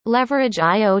Leverage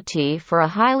IoT for a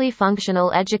highly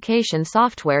functional education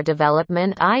software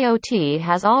development. IoT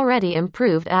has already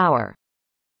improved our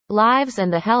lives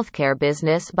and the healthcare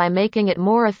business by making it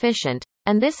more efficient,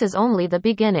 and this is only the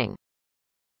beginning.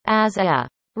 As a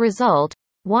result,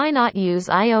 why not use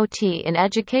IoT in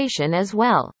education as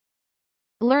well?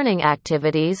 Learning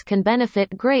activities can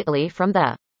benefit greatly from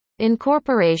the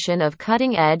incorporation of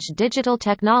cutting-edge digital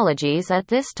technologies at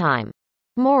this time.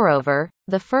 Moreover,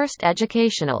 the first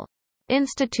educational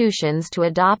institutions to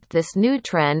adopt this new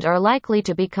trend are likely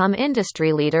to become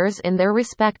industry leaders in their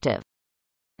respective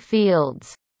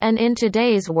fields. And in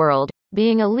today's world,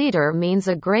 being a leader means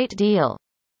a great deal.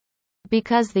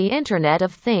 Because the Internet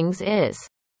of Things is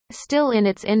still in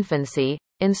its infancy,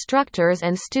 instructors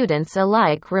and students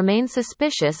alike remain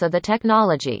suspicious of the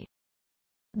technology.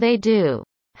 They do,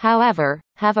 however,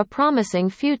 have a promising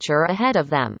future ahead of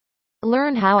them.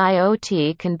 Learn how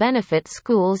IoT can benefit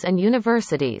schools and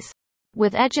universities.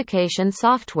 With education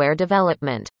software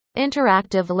development,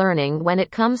 interactive learning. When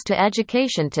it comes to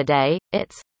education today,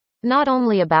 it's not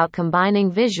only about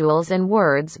combining visuals and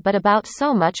words but about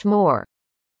so much more.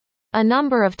 A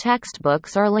number of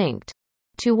textbooks are linked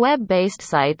to web-based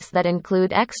sites that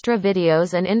include extra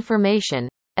videos and information,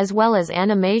 as well as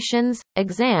animations,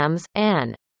 exams,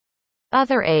 and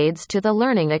other aids to the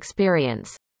learning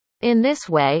experience. In this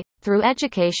way, through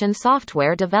education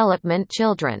software development,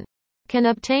 children can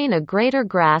obtain a greater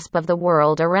grasp of the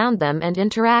world around them and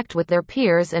interact with their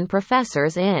peers and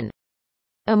professors in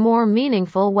a more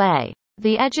meaningful way.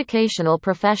 The educational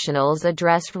professionals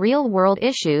address real-world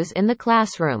issues in the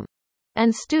classroom,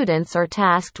 and students are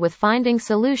tasked with finding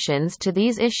solutions to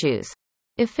these issues.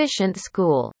 Efficient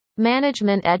school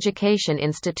management. Education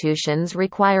institutions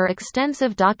require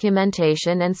extensive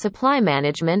documentation and supply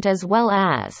management as well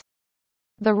as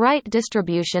the right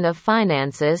distribution of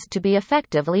finances to be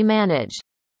effectively managed.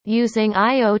 Using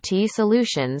IoT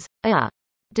solutions, a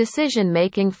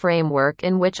decision-making framework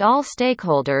in which all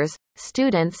stakeholders,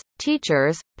 students,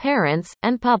 teachers, parents,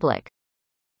 and public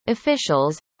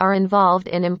officials, are involved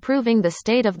in improving the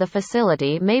state of the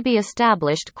facility may be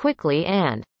established quickly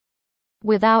and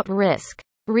without risk.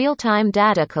 Real-time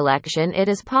data collection. It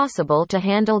is possible to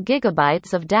handle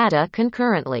gigabytes of data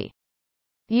concurrently.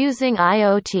 Using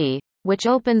IoT, which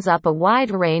opens up a wide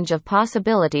range of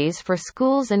possibilities for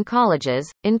schools and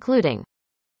colleges, including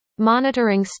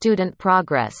monitoring student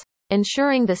progress,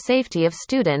 ensuring the safety of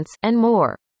students, and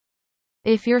more.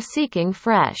 If you're seeking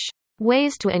fresh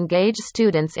ways to engage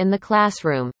students in the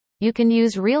classroom, you can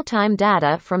use real-time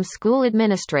data from school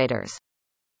administrators.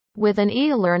 With an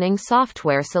e-learning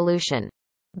software solution,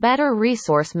 better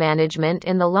resource management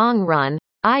in the long run.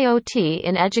 IoT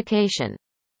in education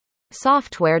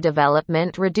software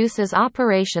development reduces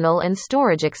operational and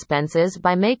storage expenses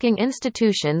by making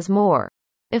institutions more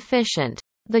efficient.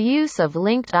 The use of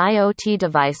linked IoT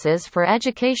devices for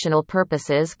educational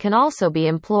purposes can also be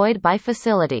employed by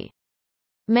facility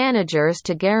managers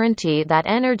to guarantee that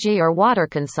energy or water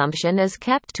consumption is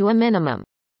kept to a minimum.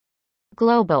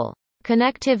 Global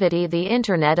connectivity. The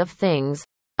Internet of Things,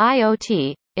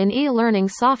 IoT, in e-learning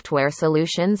software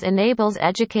solutions enables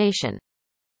education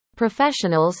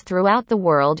professionals throughout the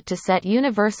world to set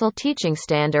universal teaching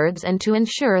standards and to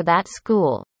ensure that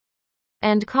school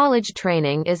and college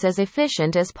training is as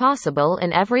efficient as possible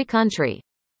in every country.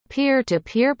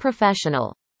 Peer-to-peer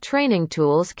professional training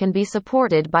tools can be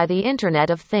supported by the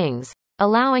Internet of Things,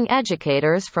 allowing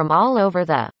educators from all over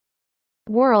the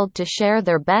world to share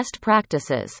their best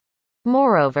practices.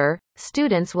 Moreover,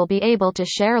 students will be able to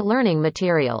share learning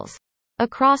materials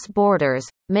across borders,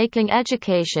 making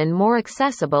education more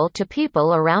accessible to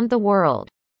people around the world.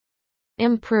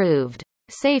 Improved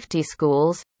safety.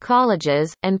 Schools,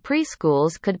 colleges, and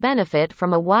preschools could benefit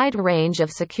from a wide range of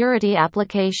security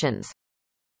applications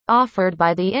offered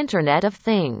by the Internet of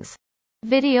Things.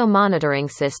 Video monitoring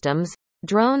systems,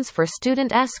 drones for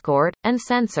student escort, and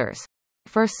sensors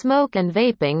for smoke and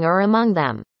vaping are among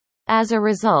them. As a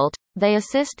result, they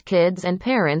assist kids and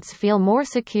parents feel more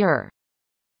secure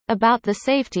about the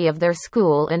safety of their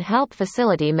school and help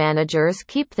facility managers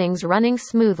keep things running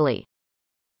smoothly.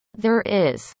 There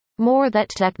is more that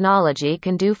technology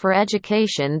can do for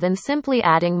education than simply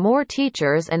adding more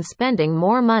teachers and spending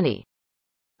more money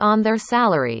on their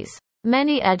salaries.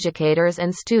 Many educators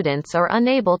and students are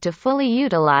unable to fully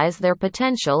utilize their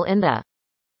potential in the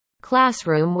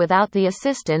classroom without the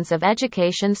assistance of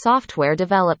education software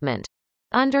development.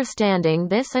 Understanding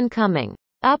this and coming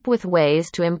up with ways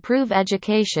to improve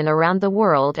education around the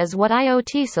world is what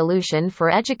IoT solution for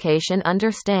education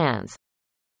understands.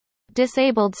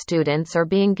 Disabled students are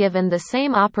being given the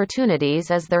same opportunities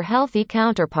as their healthy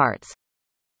counterparts.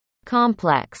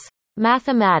 Complex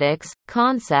mathematics,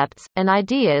 concepts, and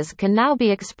ideas can now be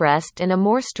expressed in a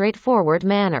more straightforward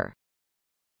manner.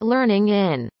 Learning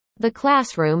in the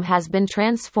classroom has been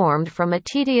transformed from a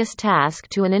tedious task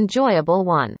to an enjoyable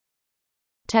one.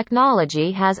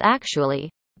 Technology has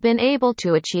actually been able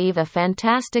to achieve a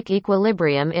fantastic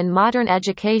equilibrium in modern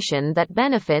education that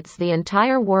benefits the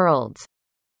entire world's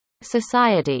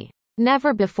society.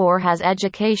 Never before has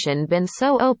education been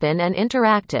so open and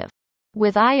interactive.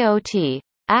 With IoT,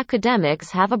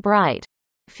 academics have a bright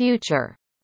future.